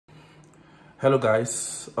Hello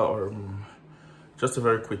guys, just a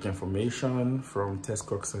very quick information from Test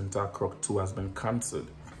Krok Center. Krok 2 has been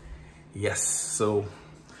cancelled. Yes, so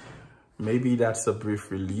maybe that's a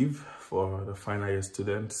brief relief for the final year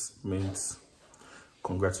students. Means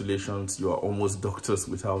congratulations, you are almost doctors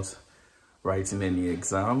without writing any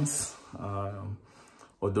exams.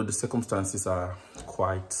 Although the circumstances are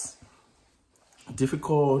quite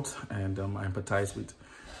difficult, and I empathize with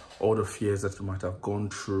all the fears that you might have gone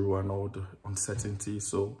through and all the uncertainty.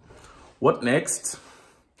 So what next?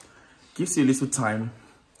 Gives you a little time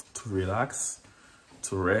to relax,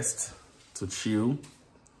 to rest, to chill.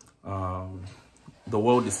 The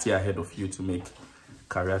world is still ahead of you to make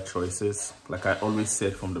career choices. Like I always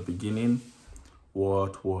said from the beginning,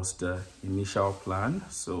 what was the initial plan?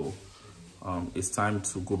 So it's time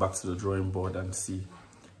to go back to the drawing board and see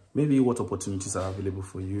maybe what opportunities are available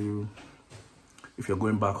for you. If you're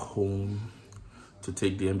going back home to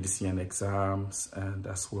take the MDCN exams, and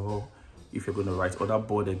as well, if you're going to write other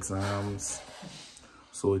board exams.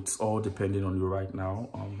 So it's all depending on you right now.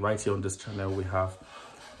 Right here on this channel, we have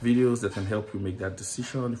videos that can help you make that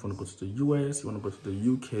decision. If you want to go to the US, you want to go to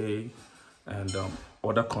the UK, and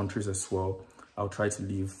other countries as well. I'll try to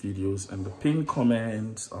leave videos in the pinned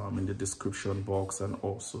comments, in the description box, and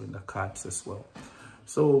also in the cards as well.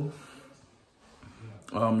 So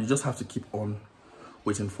you just have to keep on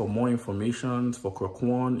waiting for more information. For Krok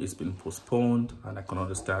 1, it's been postponed, and I can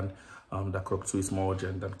understand that Krok 2 is more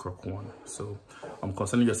urgent than Krok 1. So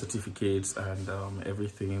concerning your certificates and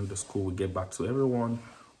everything, the school will get back to everyone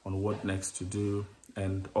on what next to do.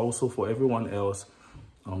 And also for everyone else,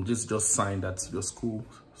 just sign that your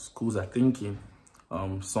schools are thinking.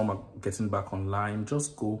 Some are getting back online.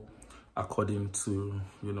 Just go according to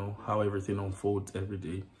how everything unfolds every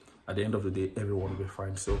day. At the end of the day, everyone will be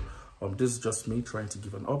fine. So this is just me trying to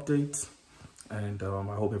give an update, and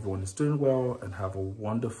I hope everyone is doing well and have a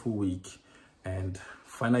wonderful week. And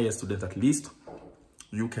final year students, at least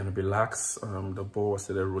you can relax. The ball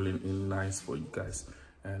started rolling in nice for you guys,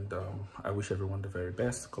 and I wish everyone the very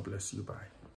best. God bless you. Bye.